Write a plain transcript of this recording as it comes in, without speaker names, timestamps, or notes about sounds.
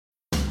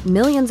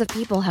Millions of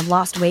people have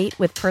lost weight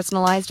with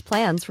personalized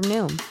plans from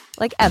Noom.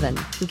 Like Evan,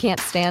 who can't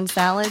stand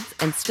salads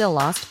and still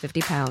lost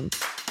 50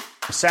 pounds.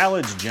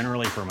 Salads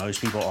generally for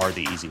most people are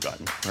the easy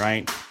button,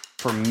 right?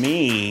 For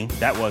me,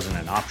 that wasn't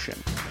an option.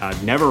 I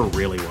never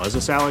really was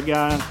a salad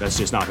guy. That's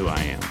just not who I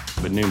am.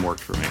 But Noom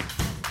worked for me.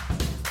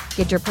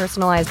 Get your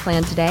personalized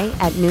plan today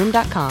at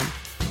Noom.com.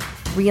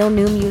 Real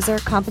Noom user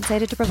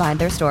compensated to provide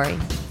their story.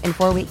 In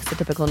 4 weeks, the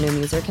typical Noom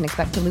user can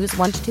expect to lose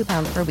 1 to 2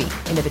 pounds per week.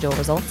 Individual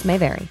results may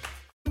vary.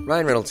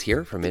 Ryan Reynolds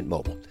here from Mint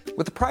Mobile.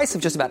 With the price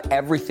of just about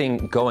everything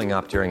going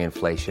up during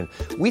inflation,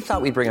 we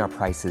thought we'd bring our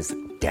prices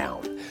down.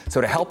 So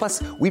to help us,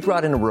 we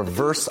brought in a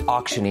reverse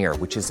auctioneer,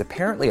 which is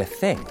apparently a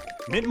thing.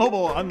 Mint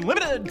Mobile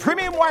Unlimited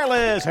Premium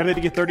Wireless. How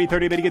to get 30,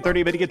 30, how to get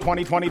 30, how to get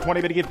 20, 20,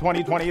 20, how to get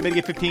 20, 20, how to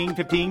get 15,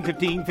 15,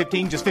 15,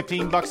 15, just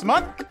 $15 a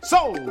month?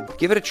 Sold!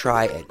 Give it a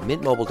try at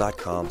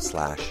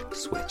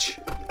mintmobile.com/switch.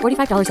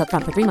 $45 up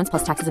front for 3 months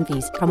plus taxes and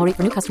fees. Promo rate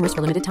for new customers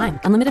for limited time.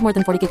 Unlimited more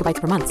than 40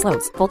 gigabytes per month.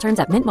 Slows full terms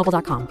at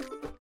mintmobile.com.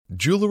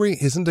 Jewelry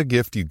isn't a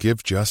gift you give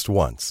just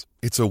once.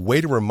 It's a way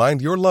to remind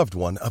your loved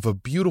one of a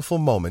beautiful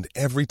moment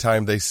every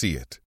time they see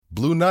it.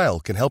 Blue Nile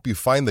can help you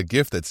find the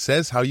gift that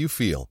says how you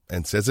feel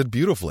and says it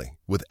beautifully,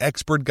 with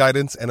expert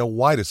guidance and a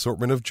wide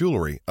assortment of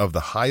jewelry of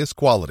the highest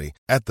quality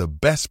at the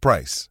best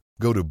price.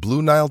 Go to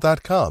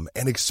BlueNile.com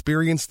and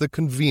experience the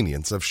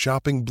convenience of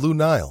shopping Blue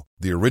Nile,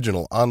 the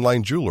original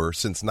online jeweler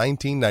since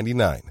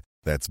 1999.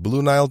 That's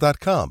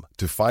BlueNile.com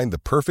to find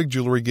the perfect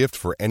jewelry gift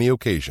for any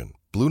occasion.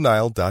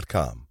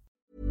 BlueNile.com.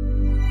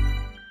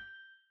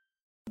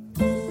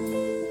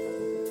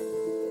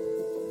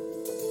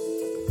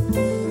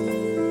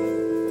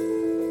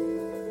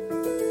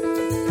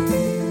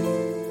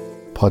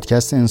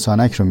 پادکست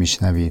انسانک رو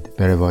میشنوید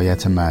به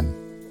روایت من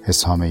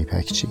حسام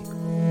ایپکچی.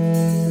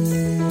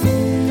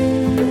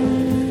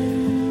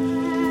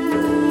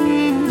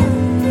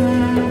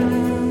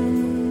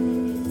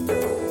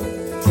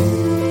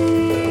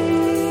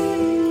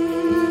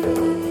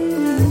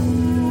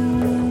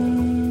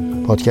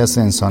 پادکست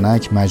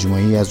انسانک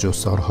مجموعه‌ای از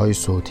جستارهای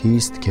صوتی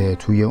است که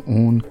توی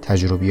اون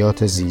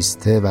تجربیات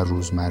زیسته و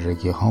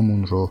روزمرگی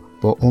هامون رو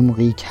با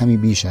عمقی کمی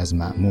بیش از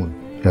معمول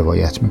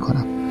روایت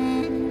میکنم.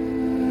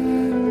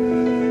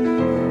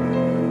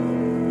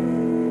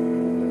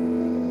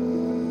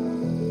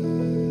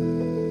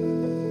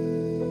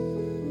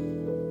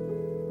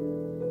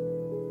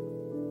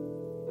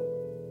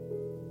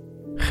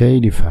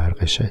 خیلی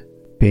فرقشه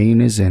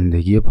بین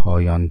زندگی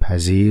پایان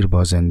پذیر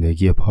با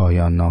زندگی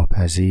پایان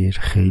ناپذیر.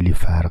 خیلی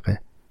فرقه.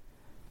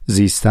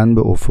 زیستن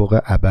به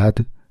افق ابد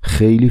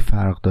خیلی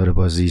فرق داره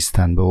با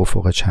زیستن به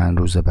افق چند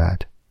روز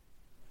بعد.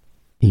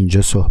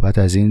 اینجا صحبت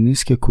از این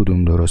نیست که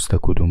کدوم درسته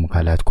کدوم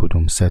غلط،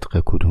 کدوم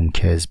صدق کدوم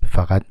کذب.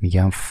 فقط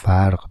میگم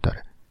فرق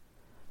داره.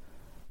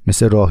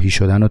 مثل راهی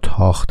شدن و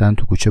تاختن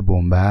تو کوچه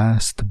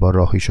بن‌بست با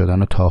راهی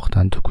شدن و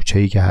تاختن تو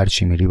کوچه‌ای که هر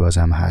چی میری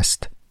بازم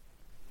هست.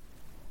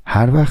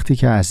 هر وقتی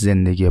که از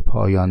زندگی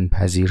پایان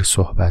پذیر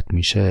صحبت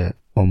میشه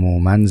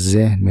عموماً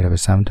ذهن میره به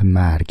سمت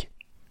مرگ.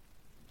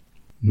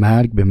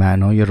 مرگ به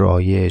معنای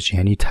رایج،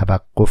 یعنی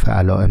توقف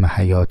علائم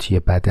حیاتی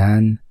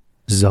بدن،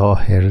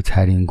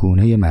 ظاهرترین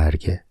گونه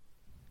مرگه.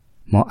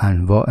 ما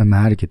انواع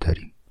مرگ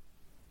داریم.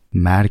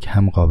 مرگ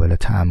هم قابل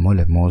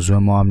تأمله، موضوع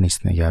ما هم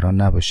نیست،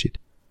 نگران نباشید.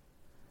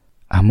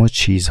 اما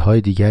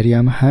چیزهای دیگری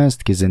هم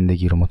هست که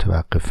زندگی رو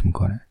متوقف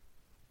میکنه.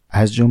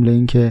 از جمله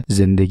این که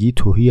زندگی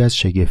تهی از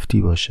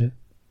شگفتی باشه،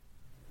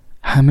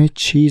 همه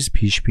چیز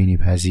پیش بینی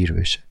پذیر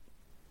بشه،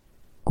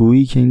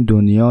 گویی که این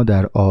دنیا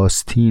در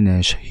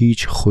آستینش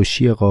هیچ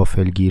خوشی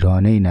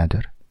غافلگیرانه‌ای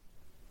نداره.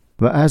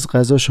 و از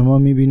قضا شما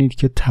میبینید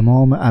که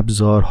تمام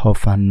ابزارها،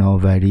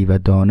 فناوری و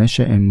دانش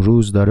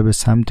امروز داره به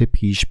سمت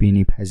پیش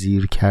بینی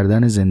پذیر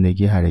کردن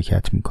زندگی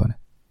حرکت میکنه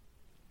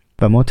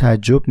و ما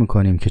تعجب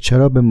میکنیم که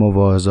چرا به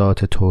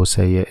موازات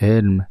توسعه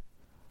علم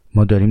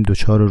ما داریم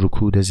دچار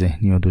رکود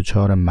ذهنی و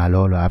دچار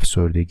ملال و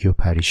افسردگی و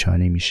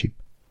پریشانی میشیم.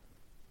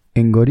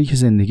 انگاری که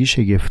زندگی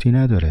شگفتی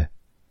نداره.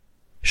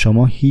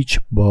 شما هیچ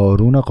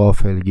بارون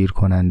غافلگیر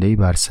کننده‌ای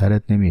بر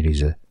سرت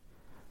نمیریزه.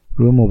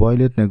 روی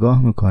موبایلت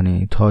نگاه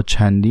میکنی تا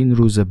چندین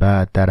روز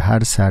بعد در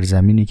هر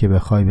سرزمینی که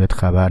بخوای بهت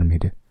خبر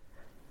میده.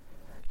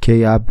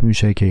 کی ابر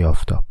میشه، کی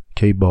آفتاب،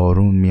 کی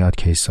بارون میاد،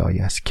 کی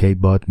سایه است، کی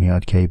باد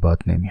میاد، کی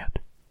باد نمیاد.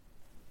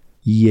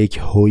 یک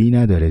هویی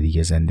نداره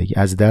دیگه زندگی.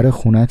 از در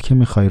خونت که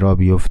میخوای راه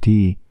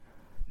بیفتی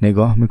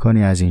نگاه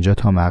میکنی از اینجا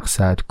تا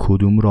مقصد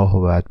کدوم راهو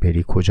باید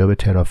بری، کجا به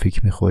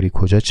ترافیک میخوری،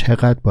 کجا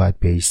چقدر باید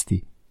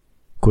بایستی،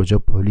 کجا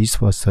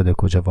پلیس واسطاده،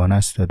 کجا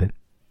وانستاده.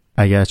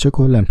 اگرچه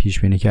کلا پیش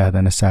بینی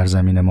کردن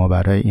سرزمین ما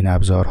برای این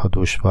ابزارها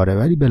دشواره،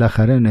 ولی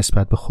بالاخره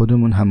نسبت به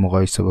خودمون هم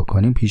مقایسه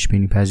بکنیم پیش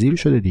بینی پذیر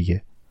شده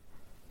دیگه.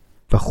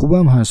 و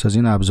خوبم هست از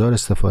این ابزار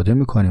استفاده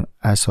میکنیم.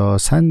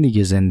 اساساً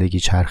دیگه زندگی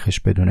چرخش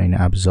بدون این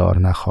ابزار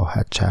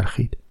نخواهد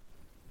چرخید.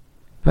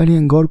 ولی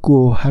انگار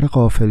گوهر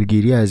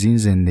غافلگیری از این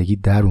زندگی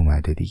در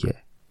اومده دیگه.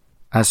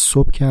 از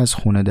صبح که از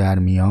خونه در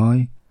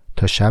میای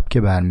تا شب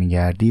که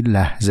برمیگردی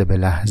لحظه به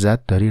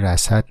لحظت داری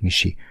رصد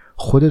میشی.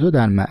 خودتو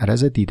در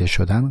معرض دیده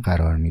شدن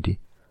قرار میدی.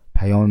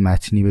 پیام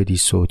متنی بدی،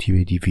 صوتی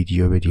بدی،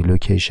 ویدیو بدی،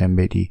 لوکیشن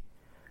بدی.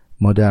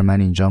 مادر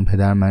من اینجام،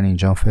 پدر من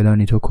اینجام،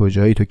 فلانی تو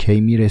کجایی، تو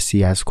کی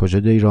میرسی، از کجا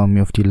داری راه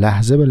میافتی،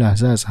 لحظه به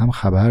لحظه از هم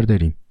خبر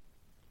داریم.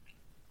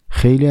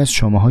 خیلی از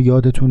شماها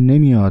یادتون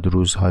نمیاد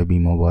روزهای بی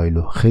موبایل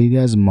و خیلی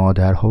از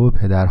مادرها و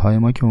پدرهای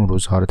ما که اون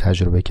روزها رو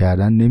تجربه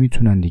کردن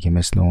نمیتونن دیگه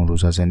مثل اون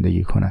روزها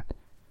زندگی کنن.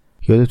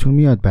 یادتون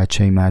میاد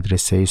بچه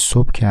مدرسه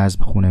صبح که از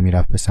خونه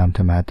میرفت به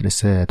سمت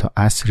مدرسه تا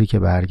عصری که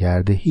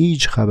برگرده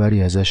هیچ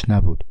خبری ازش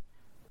نبود.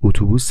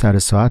 اتوبوس سر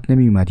ساعت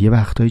نمیومد، یه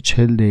وقتایی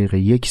 40 دقیقه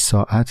 1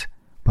 ساعت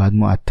بعد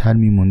معطل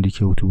میموندی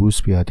که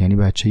اتوبوس بیاد. یعنی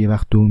بچه یه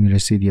وقت 2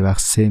 میرسید، یه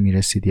وقت 3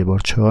 میرسید، یه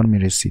بار 4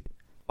 میرسید.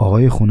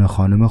 آقای خونه،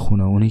 خانم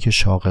خونه، اونی که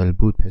شاغل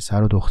بود،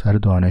 پسر و دختر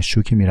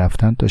دانشجو که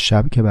میرفتن تا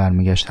شب که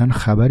برمیگشتن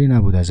خبری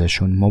نبود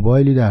ازشون،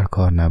 موبایلی در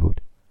کار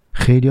نبود.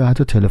 خیلی ها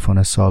حتی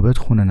تلفن ثابت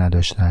خونه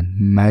نداشتن.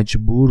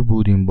 مجبور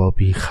بودیم با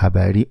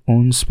بیخبری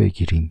انس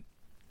بگیریم.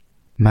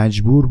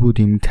 مجبور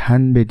بودیم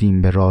تن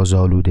بدیم به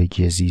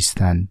رازآلودگی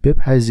زیستن،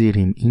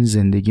 بپذیریم این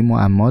زندگی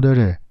معما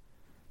داره،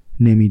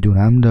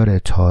 نمیدونم داره،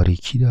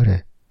 تاریکی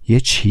داره، یه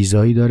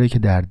چیزایی داره که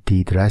در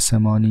دیدرس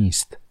ما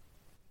نیست.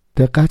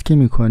 دقت که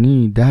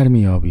میکنی در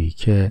میابی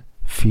که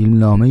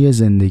فیلمنامه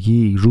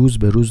زندگی روز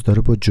به روز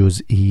داره با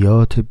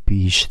جزئیات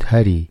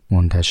بیشتری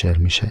منتشر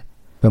میشه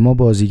و ما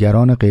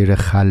بازیگران غیر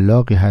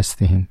خلاقی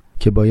هستیم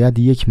که باید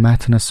یک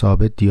متن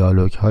ثابت،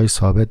 دیالوگ های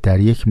ثابت در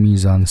یک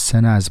میزان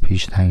سن از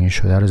پیش تعیین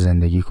شده رو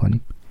زندگی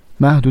کنیم.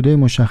 محدوده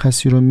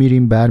مشخصی رو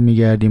میریم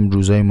برمیگردیم،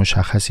 روزای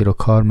مشخصی رو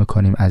کار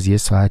میکنیم، از 1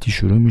 ساعتی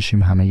شروع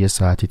میشیم، همه 1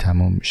 ساعتی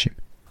تموم میشیم.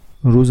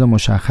 روز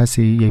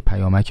مشخصی یک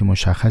پیامک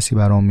مشخصی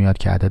برام میاد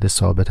که عدد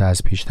ثابت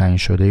از پیش تعیین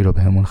شده ای رو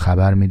بهمون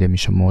خبر میده،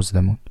 میشه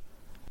مزدمون.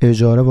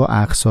 اجاره و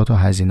اقساط و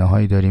هزینه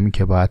هایی داریم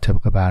که باید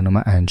طبق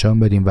برنامه انجام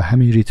بدیم و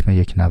همین ریتم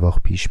یک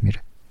نواخت پیش میره.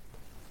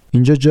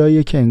 اینجا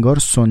جاییه که انگار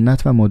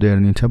سنت و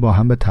مدرنیته با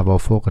هم به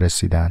توافق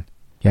رسیدن،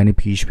 یعنی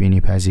پیش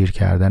بینی پذیر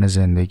کردن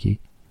زندگی.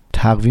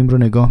 تقویم رو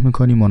نگاه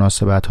میکنی،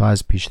 مناسبت ها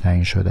از پیش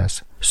تعیین شده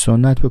است.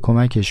 سنت به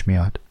کمکش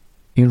میاد.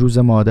 این روز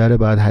مادر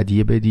بعد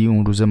هدیه بدی،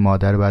 اون روز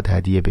مادر بعد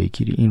هدیه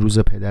بگیری، این روز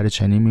پدر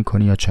چنین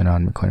میکنی یا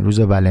چنان میکنی، روز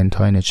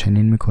ولنتاین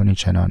چنین میکنی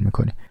چنان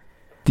میکنی.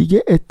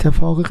 دیگه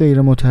اتفاق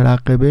غیر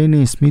مترقبه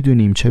نیست.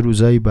 میدونیم چه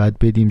روزایی باید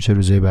بدیم، چه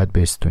روزایی باید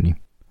بستونیم،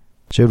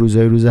 چه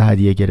روزایی روز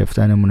هدیه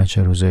گرفتنمونه،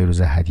 چه روزایی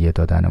روز هدیه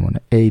دادنمونه.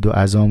 عید و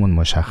عزامون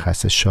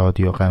مشخصه،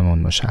 شادی و غممون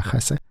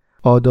مشخصه.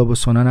 آداب و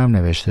سنن هم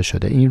نوشته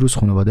شده. این روز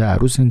خانواده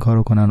عروس این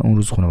کارو کنن، اون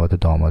روز خانواده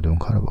داماد اون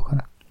کارو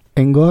بکنن.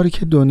 انگار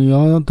که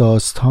دنیا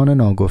داستان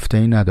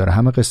ناگفته‌ای نداره.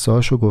 همه قصه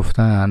هاشو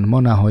گفتن،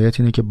 ما نهایت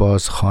اینه که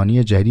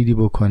بازخوانی جدیدی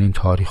بکنیم،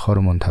 تاریخ‌ها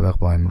رو منطبق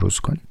با امروز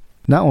کنیم.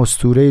 نه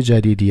اسطوره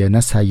جدیدیه، نه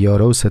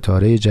سیاره و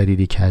ستاره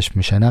جدیدی کشف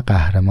میشه، نه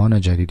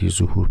قهرمان جدیدی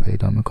ظهور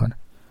پیدا میکنه.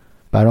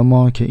 برای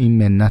ما که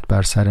این منت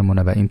بر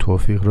سرمونه و این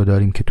توفیق رو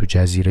داریم که تو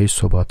جزیره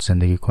ثبات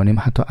زندگی کنیم،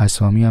 حتی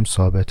اسامی هم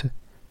ثابته.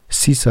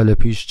 30 سال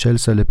پیش، 40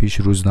 سال پیش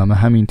روزنامه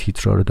همین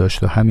تیترا رو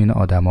داشت و همین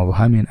آدما و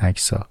همین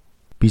عکس‌ها.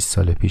 20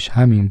 سال پیش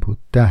همین بود،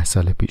 10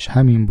 سال پیش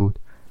همین بود.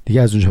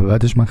 دیگه از اونجا به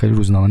بعدش من خیلی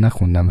روزنامه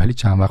نخوندم، ولی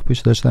چند وقت پیش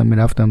داشتم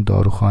میرفتم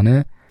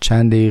داروخانه،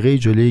 چند دقیقه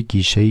جلوی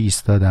گیشه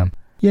ایستادم،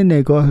 یه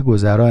نگاه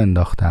گذرا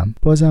انداختم،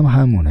 بازم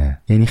همونه.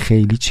 یعنی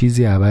خیلی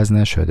چیزی عوض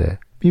نشده.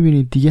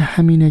 میبینید دیگه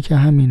همینه که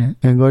همینه.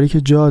 انگاری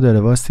که جا داره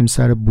واستیم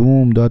سر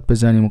بوم داد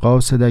بزنیم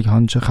قاصدک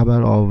هان چه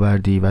خبر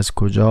آوردی و از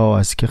کجا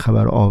از که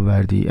خبر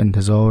آوردی،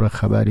 انتظار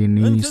خبری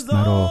نیست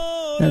مرا،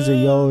 نز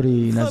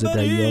یاری نز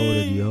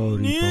دیار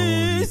دیاری،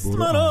 باری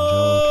برو آنجا که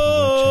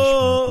بود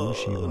چشم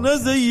گوشی،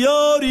 نز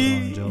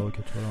یاری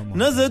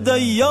نز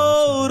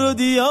دیار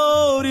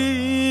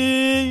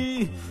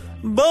دیاری،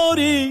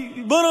 باری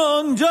برو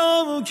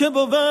آنجا که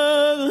بود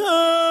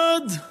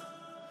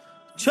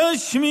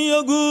چشمی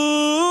و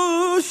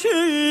گوشی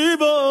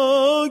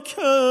با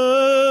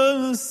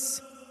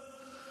کس،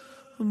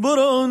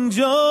 برو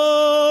آنجا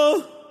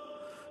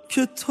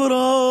که تو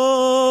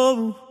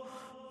را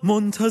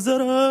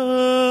منتظرند.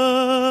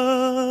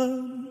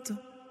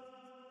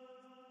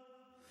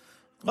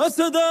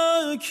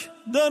 قصدک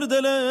در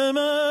دل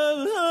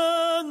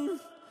من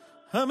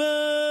همه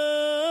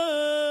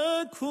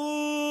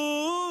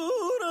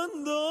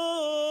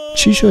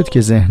چی شد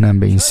که ذهنم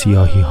به این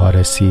سیاهی ها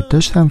رسید؟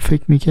 داشتم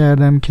فکر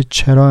میکردم که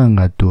چرا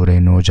انقدر دوره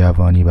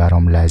نوجوانی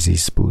برام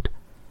لذیذ بود.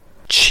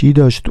 چی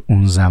داشت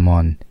اون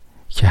زمان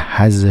که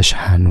حظش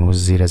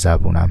هنوز زیر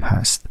زبونم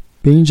هست؟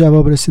 به این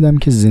جواب رسیدم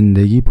که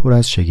زندگی پر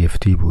از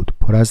شگفتی بود،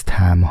 پر از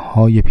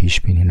طعم‌های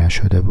پیش بینی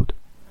نشده بود.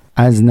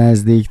 از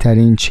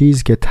نزدیکترین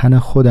چیز که تن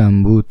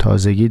خودم بود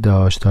تازگی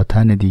داشت تا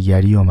تن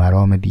دیگری و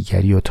مرام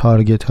دیگری و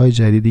تارگت های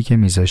جدیدی که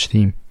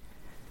میذاشتیم،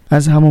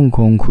 از همون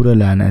کنکور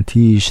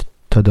لعنتیش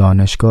تا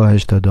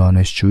دانشگاهش تا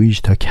دانشجوییش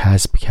تا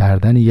کسب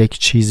کردن یک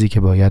چیزی که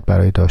باید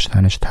برای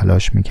داشتنش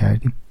تلاش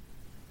میکردیم.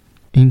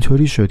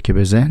 اینطوری شد که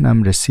به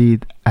ذهنم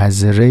رسید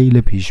از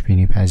ریل پیش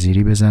بینی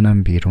پذیری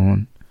بزنم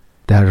بیرون،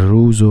 در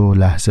روز و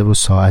لحظه و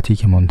ساعتی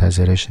که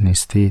منتظرش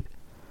نیستید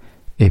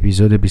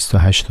اپیزود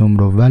 28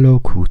 رو ولو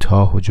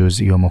کوتاه و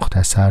جزئی و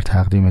مختصر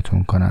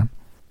تقدیمتون کنم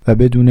و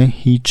بدون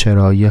هیچ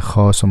چرایی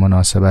خاص و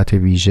مناسبت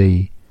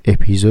ویژه‌ای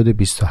اپیزود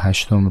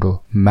 28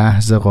 رو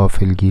محض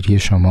غافلگیری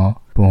شما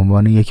به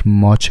عنوان یک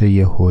ماچ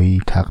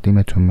یهویی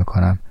تقدیمتون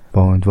میکنم و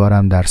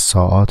امیدوارم در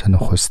ساعات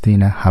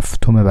نخستین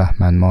 7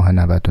 بهمن ماه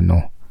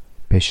 99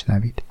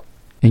 بشنوید.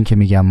 این که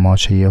میگم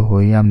ماچ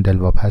یهویی هم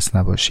دلواپس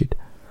نباشید.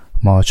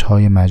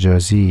 ماچ‌های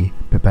مجازی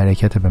به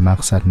برکت به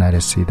مقصد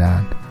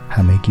نرسیدن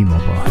همگی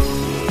مباح.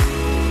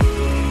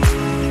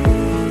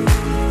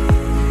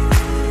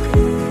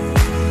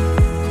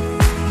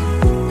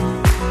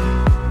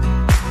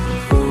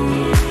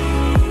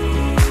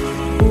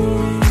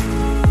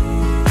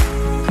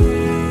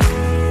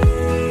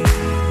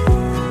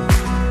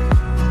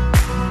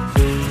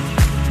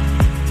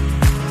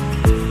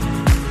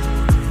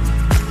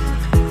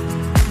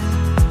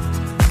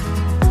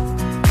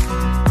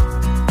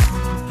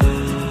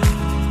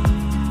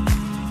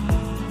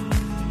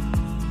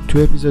 تو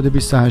اپیزود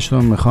 28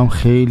 میخوام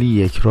خیلی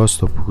یک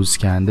راست و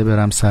پوزکنده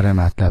برم سر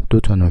مطلب،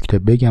 2 نکته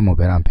بگم و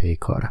برم پی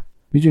کارم.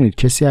 میدونید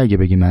کسی اگه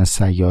بگی من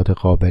صیاد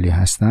قابلی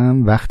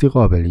هستم، وقتی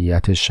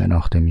قابلیتش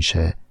شناخته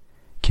میشه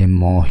که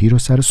ماهی رو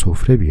سر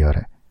سفره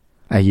بیاره.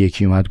 اگه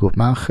یکی اومد گفت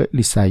من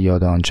خیلی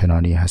صیاد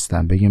آنچنانی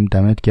هستم، بگیم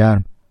دمت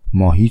گرم،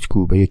 ماهیت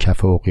گوبه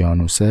کف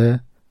اقیانوسه،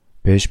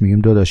 بهش میگیم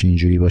داداش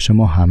اینجوری باشه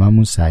ما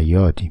هممون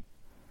صیادیم.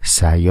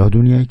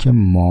 صیادونیه که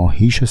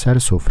ماهیشو سر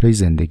سفره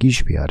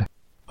زندگیش بیاره.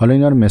 حالا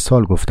اینا رو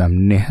مثال گفتم،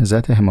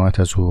 نهضت حمایت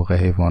از حقوق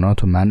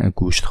حیوانات و منع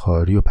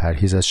گوشتخواری و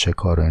پرهیز از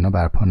شکار و اینا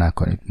برپا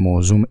نکنید.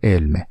 موضوع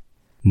علمه.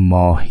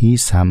 ماهی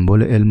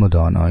سمبل علم و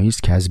دانایی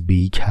است که از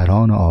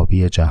بیکران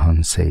آبی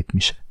جهان صید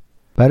میشه.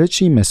 برای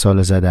چی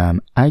مثال زدم؟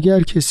 اگر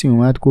کسی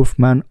اومد گفت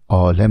من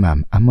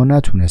عالمم اما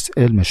نتونست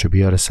علمشو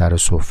بیاره سر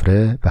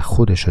سفره و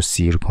خودشو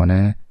سیر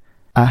کنه،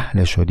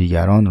 اهلشو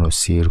دیگران رو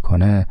سیر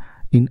کنه،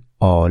 این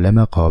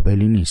عالم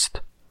قابلی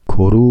نیست.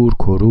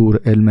 کرور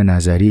علم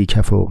نظری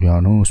کف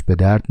اقیانوس به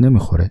درد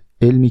نمیخوره.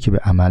 علمی که به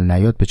عمل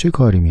نیاد به چه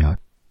کاری میاد؟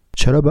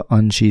 چرا به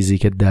آن چیزی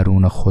که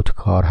درون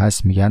خودکار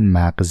هست میگن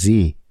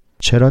مغزی؟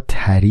 چرا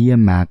تری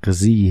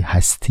مغزی،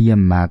 هستی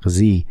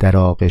مغزی در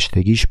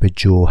آغشتگیش به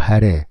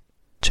جوهره؟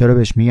 چرا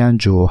بهش میگن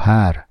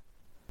جوهر؟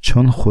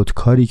 چون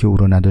خودکاری که او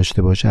رو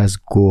نداشته باشه از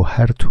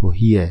گوهر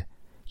تهیه،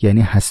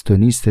 یعنی هست و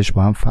نیستش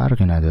با هم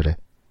فرقی نداره.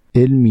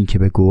 علمی که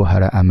به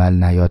گوهر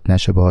عمل نیاد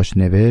نشه باش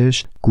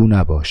نوشت، گو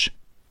نباش،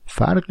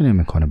 فرقی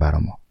نمیکنه برا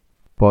ما.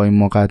 با این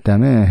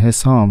مقدمه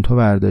حسام تو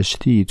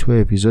برداشتی تو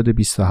اپیزود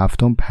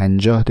 27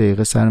 50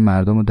 دقیقه سر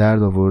مردم رو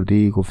درد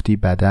آوردی، گفتی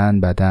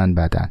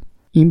بدن.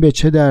 این به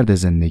چه درد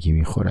زندگی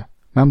میخوره؟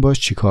 من باش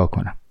چیکار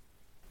کنم؟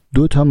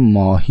 2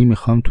 ماهی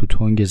میخوام تو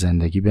تنگ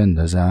زندگی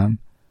بندازم،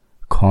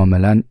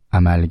 کاملا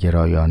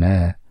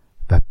عملگرایانه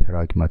و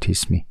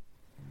پراگماتیسمی،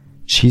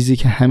 چیزی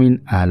که همین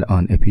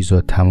الان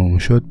اپیزود تموم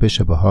شد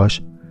بشه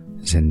باهاش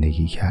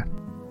زندگی کرد.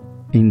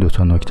 این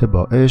 2 نکته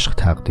با عشق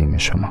تقدیم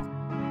شما.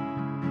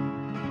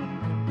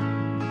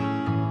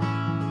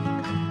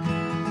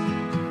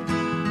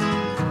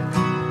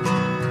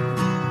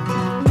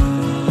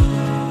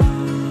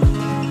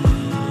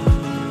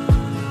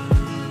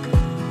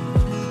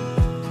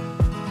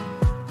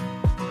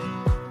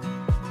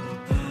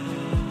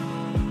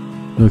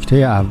 نکته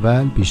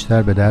اول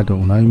بیشتر به درد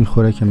اونایی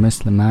میخوره که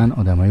مثل من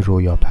آدمای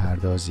رویا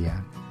پردازی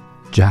هن.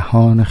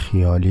 جهان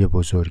خیالی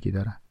بزرگی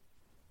دارن.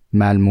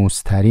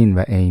 ملموس‌ترین و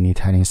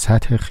عینی‌ترین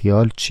سطح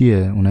خیال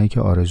چیه؟ اونایی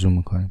که آرزو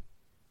میکنیم.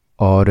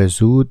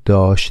 آرزو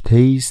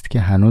داشته است که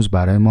هنوز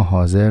برای ما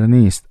حاضر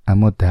نیست،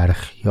 اما در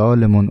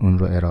خیالمون اون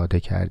رو اراده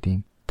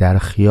کردیم، در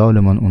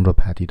خیالمون اون رو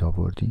پدید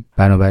آوردیم.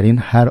 بنابراین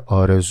هر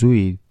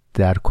آرزویی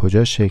در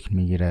کجا شکل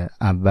میگیره؟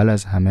 اول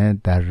از همه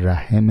در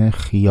رحم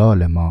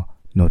خیال ما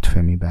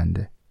نطفه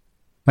میبنده.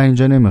 من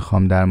اینجا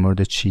نمیخوام در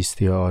مورد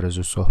چیستی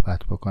آرزو صحبت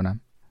بکنم.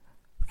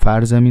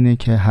 فرضم اینه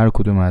که هر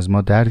کدوم از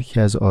ما درکی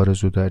از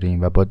آرزو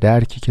داریم و با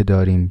درکی که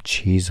داریم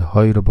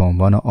چیزهایی رو به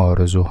عنوان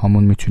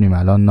آرزوهامون میتونیم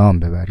الان نام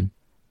ببریم.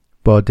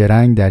 با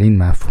درنگ در این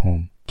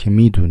مفهوم که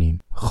میدونیم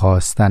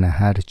خواستن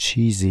هر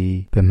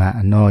چیزی به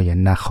معنای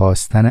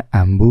نخواستن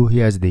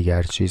انبوهی از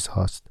دیگر چیز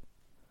هاست.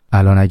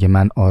 الان اگه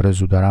من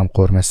آرزو دارم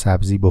قرمه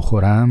سبزی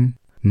بخورم،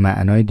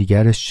 معنای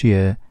دیگرش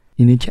چیه؟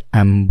 اینی که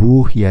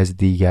انبوهی از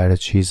دیگر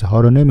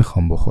چیزها رو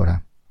نمیخوام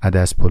بخورم.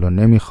 عدس پلو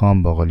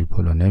نمیخوام، باقالی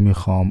پلو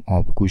نمیخوام،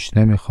 آبگوشت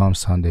نمیخوام،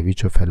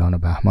 ساندویچ و فلان و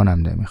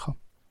بهمانم نمیخوام.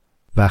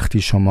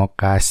 وقتی شما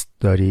قصد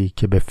داری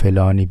که به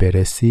فلانی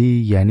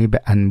برسی، یعنی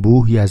به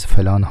انبوهی از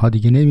فلانها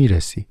دیگه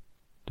نمیرسی.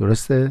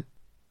 درسته؟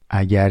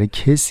 اگر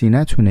کسی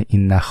نتونه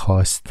این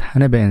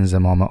نخواستن به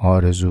انضمام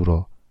آرزو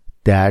رو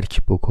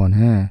درک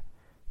بکنه،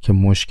 که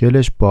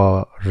مشکلش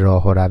با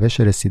راه و روش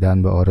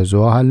رسیدن به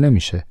آرزوها حل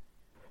نمیشه،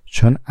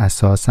 چون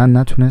اساساً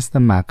نتونسته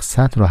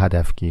مقصد رو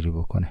هدف گیری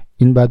بکنه.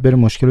 این بعد بره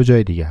مشکل رو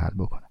جای دیگه حل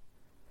بکنه.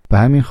 به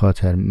همین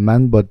خاطر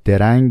من با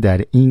درنگ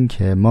در این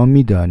که ما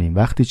میدانیم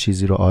وقتی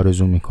چیزی رو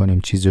آرزو میکنیم،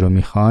 چیزی رو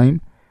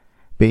میخوایم،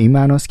 به این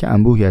معناست که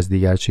انبوهی از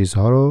دیگر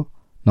چیزها رو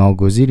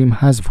ناگزیریم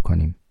حذف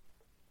کنیم.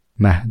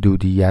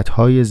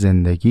 محدودیت‌های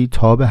زندگی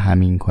تاب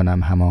همین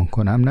کنم همان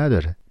کنم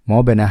نداره.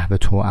 ما به نحو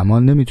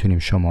توأمان نمیتونیم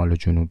شمال و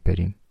جنوب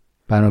بریم.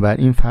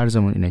 بنابراین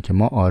فرضمون اینه که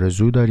ما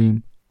آرزو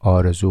داریم،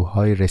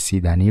 آرزوهای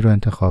رسیدنی رو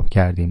انتخاب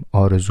کردیم،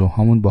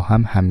 آرزوهامون با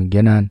هم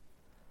همگنن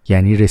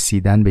یعنی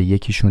رسیدن به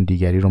یکیشون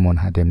دیگری رو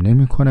منهدم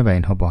نمی‌کنه و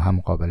اینها با هم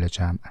قابل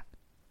جمعن.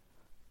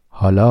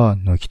 حالا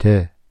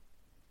نکته،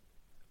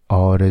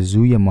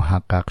 آرزوی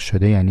محقق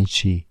شده یعنی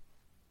چی؟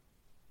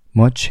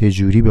 ما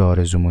چجوری به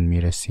آرزومون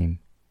میرسیم؟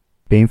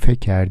 به این فکر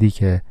کردی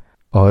که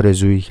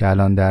آرزویی که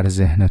الان در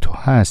ذهن تو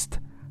هست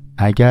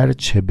اگر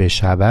چه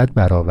بشود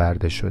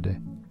برآورده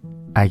شده،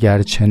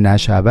 اگر چه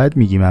نشود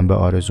میگی من به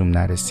آرزوم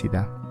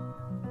نرسیدم؟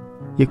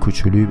 یه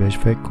کوچولویی بهش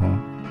فکر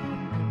کن.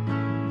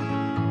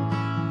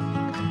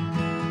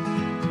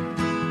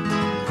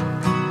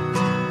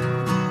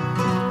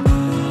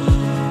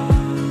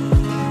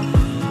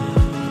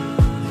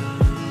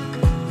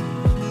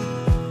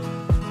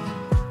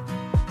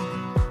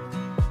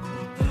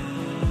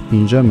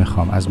 اینجا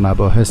میخوام از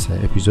مباحث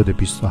اپیزود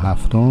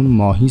 27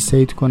 ماهی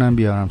صید کنم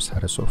بیارم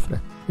سر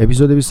سفره.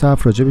 اپیزود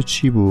 27 راجب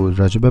چی بود؟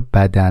 راجب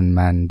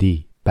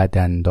بدنمندی،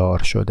 بدندار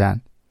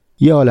شدن.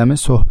 یه عالمه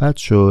صحبت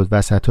شد،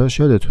 وسطاش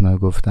یادتونه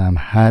گفتم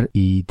هر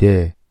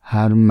ایده،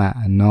 هر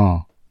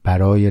معنا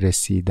برای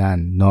رسیدن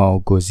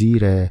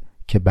ناگزیره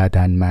که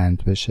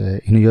بدنمند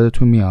بشه. اینو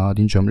یادتون میاد؟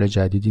 این جمله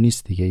جدیدی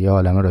نیست دیگه، یه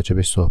عالمه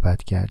راجبش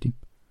صحبت کردیم.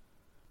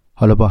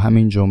 حالا با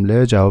همین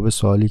جمله جواب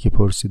سوالی که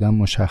پرسیدم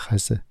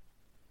مشخصه.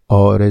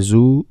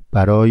 آرزو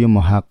برای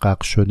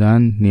محقق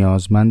شدن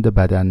نیازمند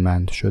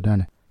بدنمند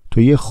شدنه.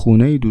 تو یه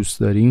خونه دوست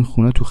داری، این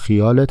خونه تو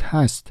خیالت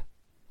هست،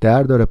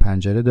 در داره،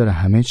 پنجره داره،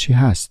 همه چی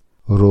هست،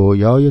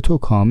 رویای تو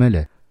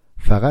کامله،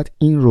 فقط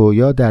این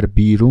رویا در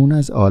بیرون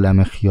از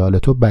عالم خیال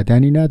تو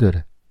بدنی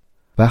نداره.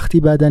 وقتی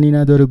بدنی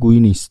نداره گویی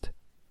نیست.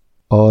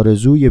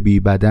 آرزوی بی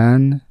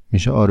بدن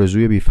میشه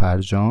آرزوی بی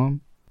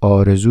فرجام،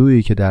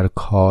 آرزویی که در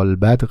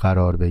کالبد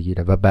قرار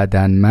بگیره و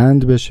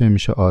بدنمند بشه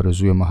میشه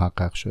آرزوی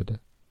محقق شده.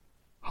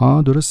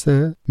 ها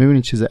درسته؟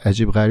 میبینید چیز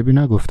عجیب غریبی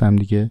نگفتم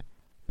دیگه.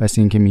 بس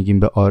این که میگیم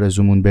به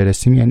آرزومون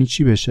برسیم یعنی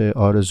چی بشه؟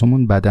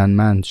 آرزومون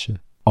بدنمند شه،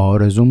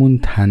 آرزومون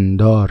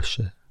تندار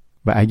شه.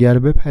 و اگر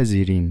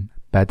بپذیریم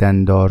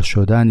بدندار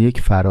شدن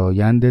یک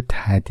فرایند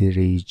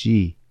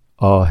تدریجی،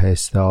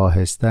 آهسته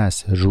آهسته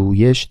است،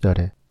 رویش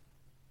داره.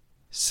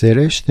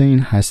 سرشت این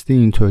هستی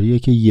اینطوریه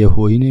که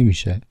یهویی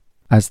نمیشه.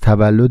 از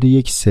تولد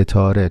یک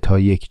ستاره تا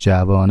یک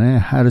جوانه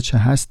هرچه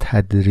هست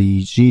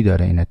تدریجی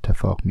داره این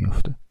اتفاق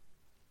میفته.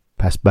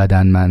 پس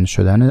بدنمند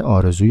شدن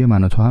آرزوی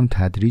من و تو هم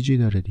تدریجی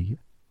داره دیگه.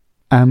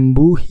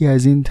 انبوهی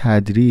از این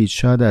تدریج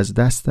شاید از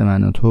دست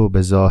من و تو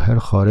به ظاهر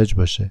خارج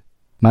باشه.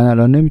 من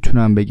الان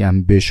نمیتونم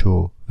بگم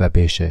بشو و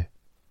بشه.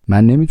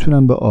 من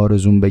نمیتونم به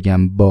آرزوم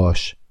بگم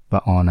باش و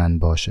آنن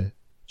باشه.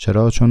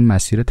 چرا؟ چون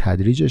مسیر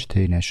تدریجش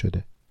طی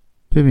نشده.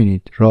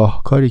 ببینید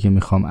راهکاری که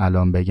میخوام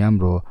الان بگم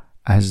رو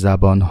از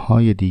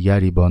زبانهای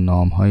دیگری با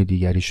نامهای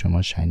دیگری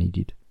شما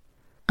شنیدید.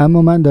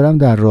 اما من دارم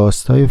در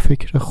راستای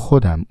فکر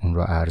خودم اون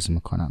رو عرض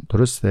میکنم.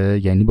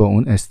 درسته؟ یعنی با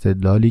اون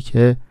استدلالی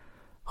که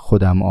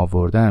خودم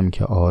آوردم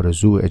که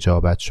آرزو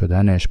اجابت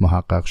شدنش،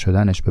 محقق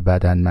شدنش به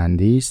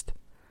بدنمندی است،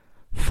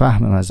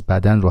 فهمم از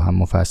بدن رو هم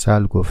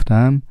مفصل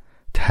گفتم،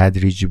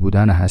 تدریجی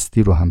بودن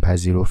هستی رو هم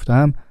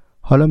پذیرفتم.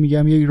 حالا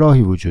میگم یک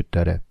راهی وجود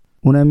داره،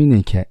 اونم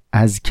اینه که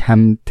از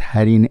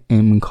کمترین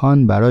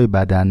امکان برای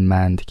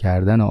بدنمند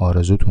کردن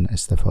آرزوتون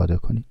استفاده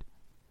کنید.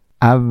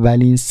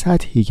 اولین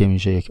سطحی که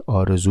میشه یک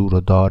آرزو رو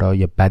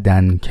دارای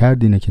بدن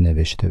کرد اینه که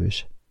نوشته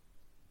بشه.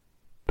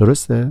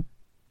 درسته؟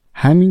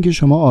 همین که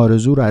شما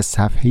آرزو رو از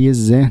صفحه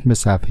ذهن به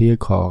صفحه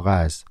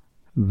کاغذ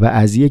و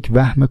از یک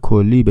وهم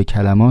کلی به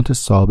کلمات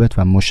ثابت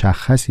و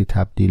مشخصی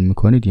تبدیل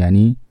میکنید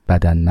یعنی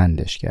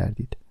بدنمندش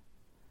کردید.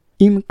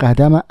 این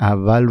قدم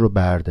اول رو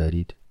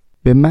بردارید.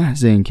 به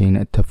محض اینکه این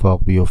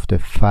اتفاق بیفته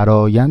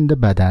فرایند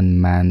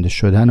بدنمند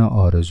شدن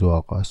آرزو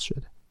آغاز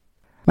شده.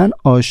 من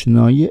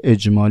آشنایی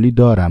اجمالی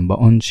دارم با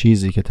آن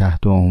چیزی که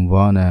تحت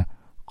عنوان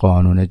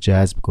قانون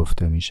جذب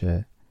گفته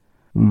میشه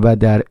و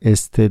در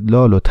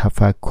استدلال و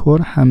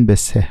تفکر هم به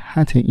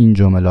صحت این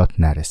جملات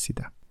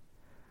نرسیدم.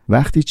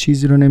 وقتی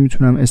چیزی رو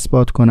نمیتونم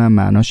اثبات کنم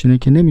معناش اینه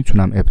که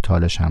نمیتونم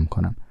ابطالش هم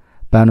کنم.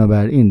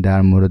 بنابراین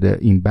در مورد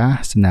این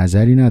بحث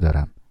نظری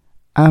ندارم.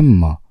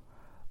 اما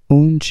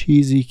اون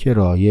چیزی که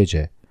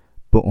رایجه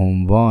به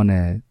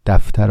عنوان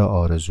دفتر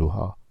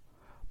آرزوها،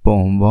 به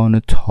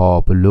عنوان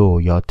تابلو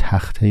یا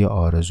تخته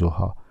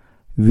آرزوها،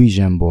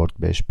 ویژن بورد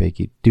بهش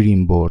بگید،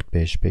 دریم بورد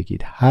بهش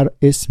بگید، هر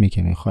اسمی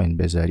که میخواین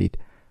بذارید،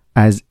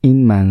 از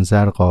این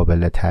منظر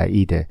قابل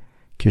تأییده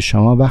که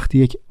شما وقتی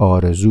یک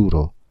آرزو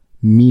رو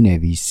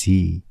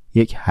مینویسی،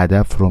 یک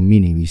هدف رو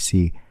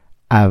مینویسی،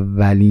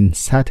 اولین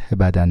سطح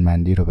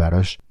بدنمندی رو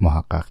براش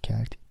محقق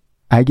کردی.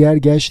 اگر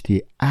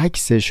گشتی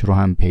عکسش رو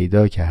هم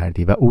پیدا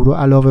کردی و او رو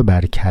علاوه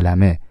بر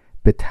کلمه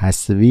به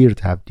تصویر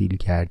تبدیل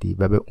کردی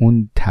و به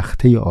اون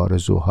تخته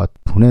آرزوها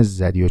پونه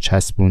زدی و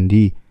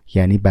چسبوندی،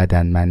 یعنی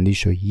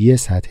بدنمندیشو یه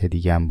سطح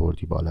دیگه هم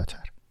بردی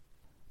بالاتر.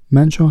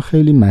 من چون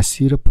خیلی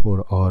مسیر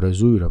پر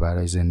آرزویی رو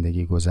برای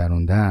زندگی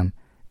گذروندم،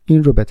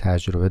 این رو به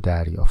تجربه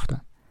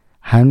دریافتم.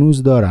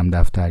 هنوز دارم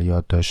دفتر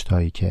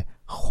یادداشتایی که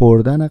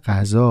خوردن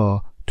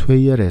غذا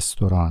توی یه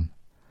رستوران،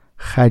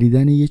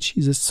 خریدن یه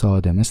چیز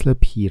ساده مثل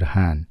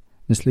پیرهن،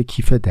 مثل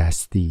کیف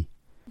دستی،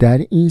 در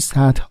این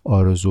سطح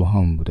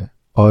آرزوهام بوده.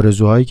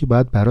 آرزوهایی که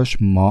باید براش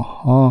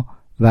ماه‌ها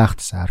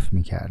وقت صرف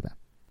میکردم.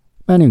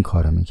 من این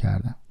کارو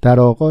میکردم. در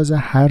آغاز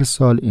هر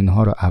سال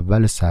اینها رو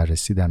اول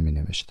سررسیدم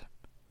مینوشتم.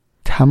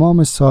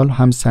 تمام سال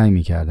هم سعی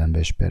میکردم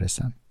بهش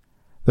برسم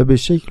و به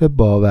شکل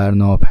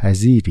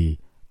باورناپذیری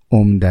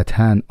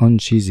عمدتاً آن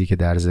چیزی که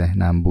در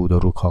ذهنم بود و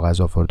رو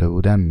کاغذ آورده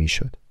بودم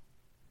میشد.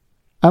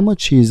 اما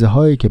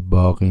چیزهایی که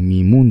باقی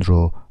میموند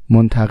رو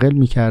منتقل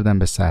میکردم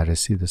به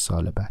سررسید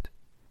سال بعد.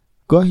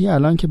 گاهی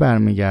الان که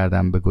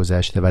برمیگردم به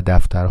گذشته و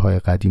دفترهای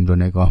قدیم رو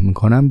نگاه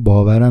میکنم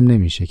باورم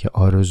نمیشه که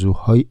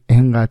آرزوهای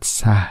اینقدر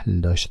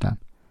سهل داشتم،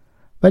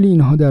 ولی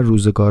اینها در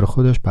روزگار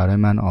خودش برای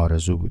من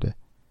آرزو بوده.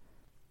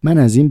 من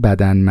از این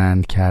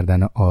بدنمند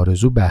کردن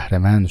آرزو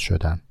بهره‌مند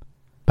شدم.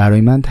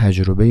 برای من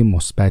تجربه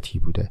مثبتی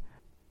بوده،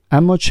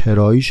 اما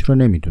چراییش رو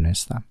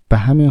نمیدونستم. به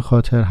همین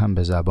خاطر هم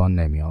به زبان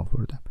نمی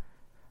آوردم.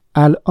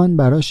 الان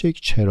براش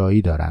یک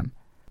چرایی دارم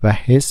و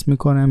حس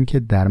میکنم که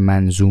در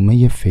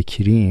منظومه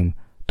فکریم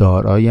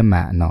دارای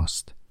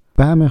معناست.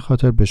 به همین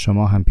خاطر به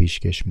شما هم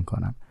پیشکش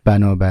میکنم.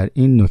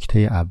 بنابراین نکته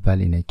اول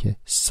اینه که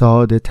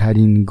ساده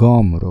ترین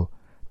گام رو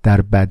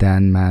در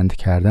بدنمند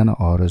کردن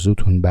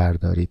آرزوتون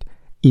بردارید.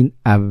 این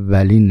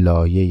اولین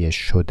لایه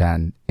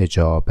شدن،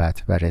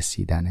 اجابت و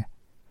رسیدنه.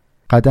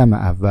 قدم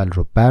اول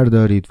رو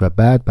بردارید و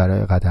بعد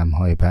برای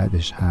قدم‌های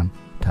بعدش هم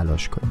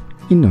تلاش کنید.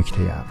 این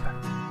نکته اول.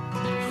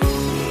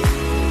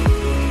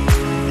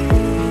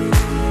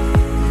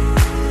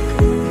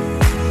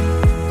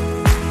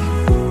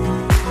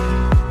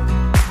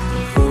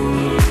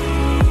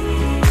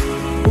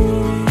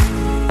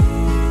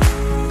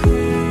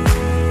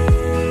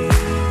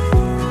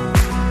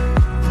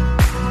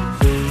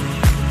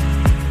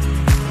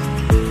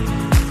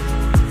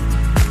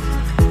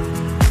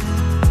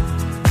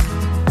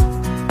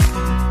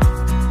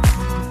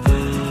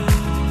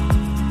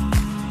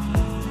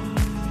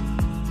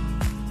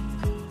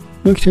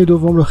 نکته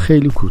دوم رو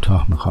خیلی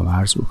کوتاه میخوام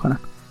عرض بکنم.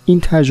 این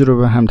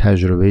تجربه هم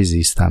تجربه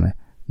زیستمه.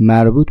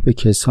 مربوط به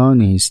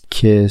کسانی است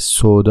که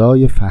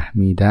سودای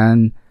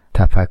فهمیدن،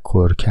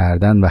 تفکر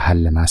کردن و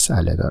حل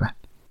مسئله دارن.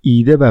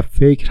 ایده و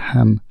فکر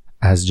هم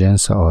از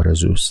جنس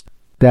آرزوست.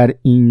 در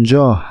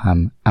اینجا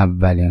هم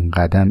اولین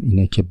قدم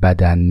اینه که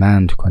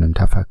بدنمند کنیم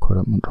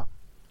تفکرمون رو.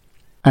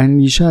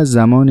 اندیشه از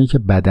زمانی که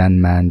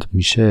بدنمند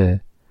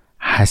میشه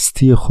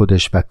هستی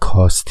خودش و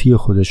کاستی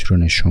خودش رو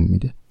نشون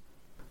میده.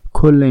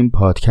 کل این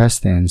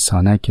پادکست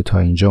انسانک که تا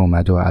اینجا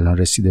اومده و الان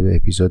رسیده به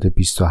اپیزود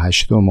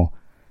 28 و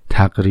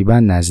تقریبا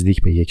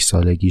نزدیک به 1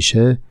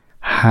 سالگیشه،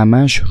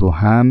 همش رو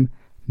هم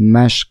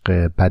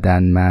مشق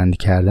بدنمند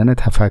کردن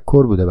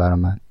تفکر بوده برای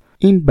من.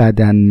 این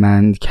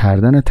بدنمند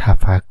کردن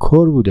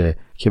تفکر بوده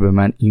که به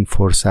من این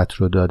فرصت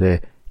رو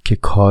داده که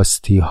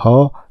کاستی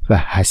ها و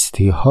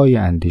هستی های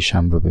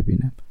اندیشم رو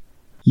ببینم.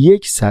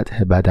 یک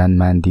سطح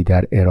بدنمندی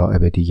در ارائه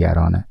به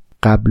دیگرانه،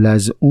 قبل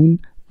از اون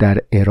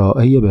در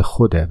ارائه به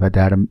خوده و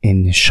در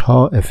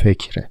انشاء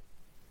فکره.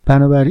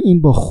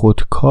 بنابراین با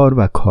خودکار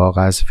و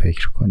کاغذ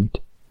فکر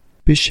کنید.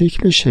 به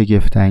شکل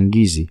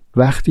شگفت‌انگیزی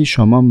وقتی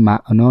شما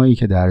معنایی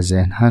که در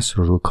ذهن هست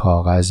رو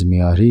کاغذ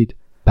میارید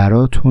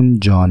براتون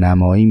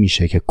جانمایی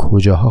میشه که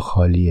کجاها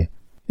خالیه.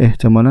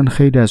 احتمالاً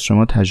خیلی از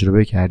شما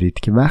تجربه کردید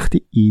که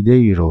وقتی ایده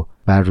ای رو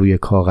بر روی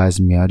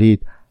کاغذ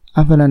میارید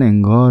اولا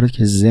انگار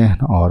که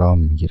ذهن آرام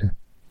میگیره،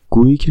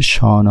 گویی که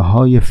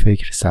شانه‌های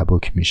فکر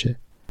سبک میشه.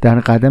 در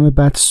قدم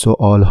بعد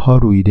سوالها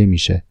رویده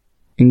میشه.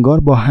 انگار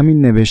با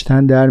همین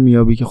نوشتن در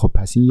میابی که خب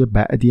پس این یه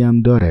بعدی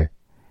هم داره،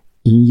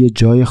 این یه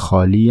جای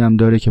خالی هم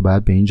داره که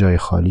باید به این جای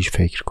خالیش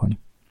فکر کنیم.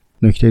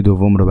 نکته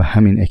دوم رو به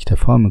همین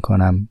اکتفا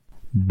میکنم.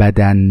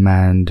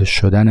 بدنمند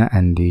شدن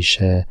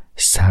اندیشه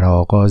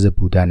سرآغاز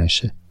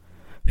بودنشه.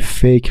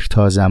 فکر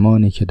تا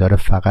زمانی که داره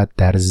فقط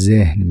در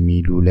ذهن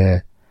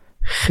میلوله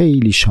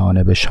خیلی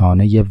شانه به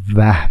شانه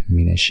وهم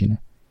مینشینه.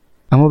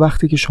 اما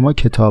وقتی که شما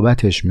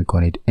کتابتش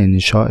میکنید،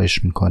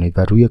 انشاءش میکنید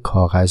و روی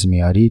کاغذ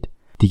میارید،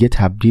 دیگه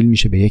تبدیل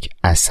میشه به یک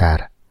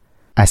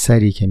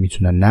اثری که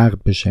میتونه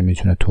نقد بشه،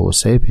 میتونه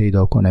توسعه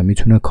پیدا کنه،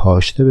 میتونه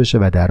کاشته بشه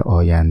و در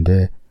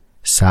آینده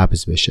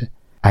سبز بشه.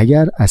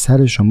 اگر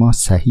اثر شما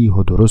صحیح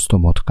و درست و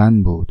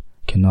متقن بود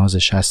که ناز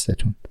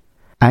شستتون.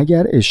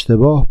 اگر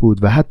اشتباه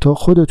بود و حتی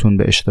خودتون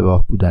به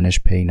اشتباه بودنش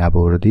پی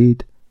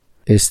نبردید،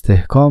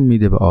 استحکام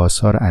میده به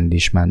آثار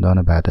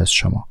اندیشمندان بعد از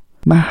شما.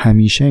 من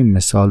همیشه این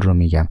مثال رو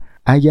میگم.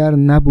 اگر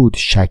نبود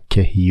شک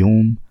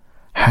هیوم،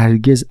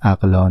 هرگز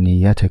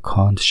عقلانیت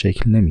کانت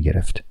شکل نمی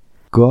گرفت.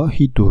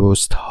 گاهی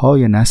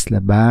درستهای نسل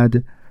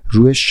بعد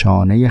روی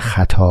شانه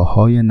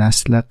خطاهای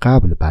نسل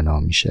قبل بنا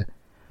میشه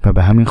و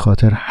به همین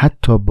خاطر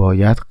حتی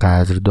باید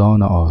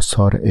قدردان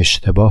آثار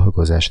اشتباه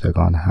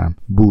گذشتگان هم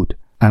بود،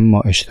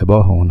 اما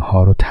اشتباه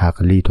اونها رو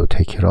تقلید و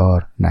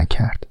تکرار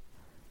نکرد.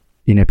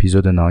 این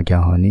اپیزود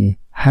ناگهانی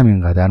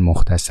همینقدر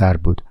مختصر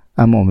بود،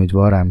 اما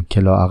امیدوارم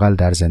که لااقل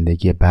در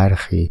زندگی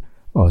برخی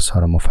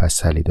آثار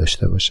مفصلی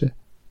داشته باشه.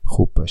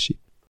 خوب باشید.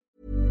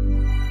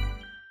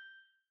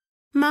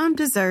 Mom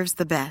deserves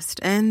the best,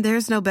 and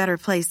there's no better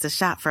place to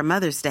shop for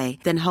Mother's Day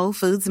than Whole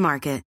Foods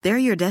Market. They're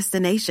your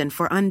destination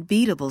for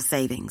unbeatable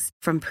savings,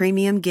 from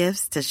premium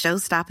gifts to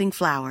show-stopping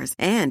flowers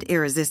and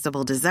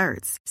irresistible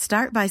desserts.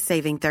 Start by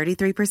saving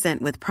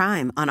 33% with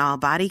Prime on all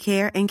body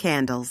care and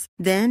candles.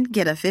 Then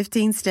get a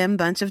 15-stem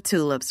bunch of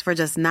tulips for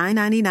just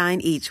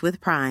 $9.99 each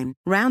with Prime.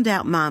 Round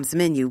out Mom's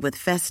menu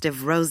with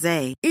festive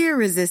rosé,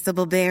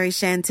 irresistible berry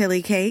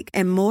chantilly cake,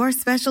 and more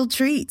special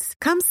treats.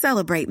 Come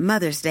celebrate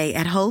Mother's Day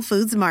at Whole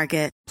Foods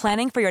Market.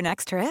 Planning for your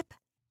next trip?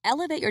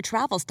 Elevate your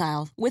travel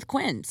style with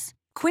Quince.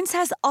 Quince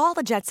has all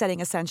the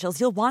jet-setting essentials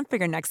you'll want for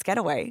your next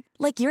getaway,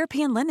 like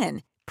European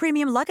linen,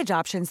 premium luggage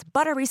options,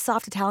 buttery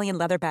soft Italian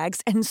leather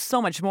bags, and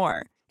so much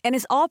more. And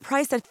is all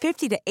priced at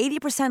 50 to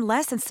 80%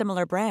 less than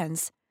similar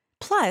brands.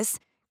 Plus,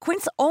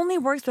 Quince only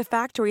works with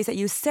factories that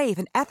use safe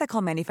and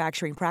ethical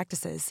manufacturing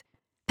practices.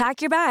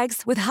 Pack your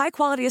bags with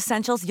high-quality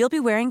essentials you'll be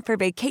wearing for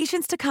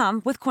vacations to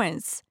come with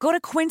Quince. Go to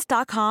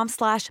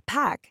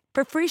quince.com/pack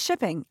for free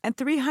shipping and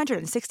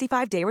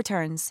 365-day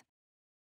returns.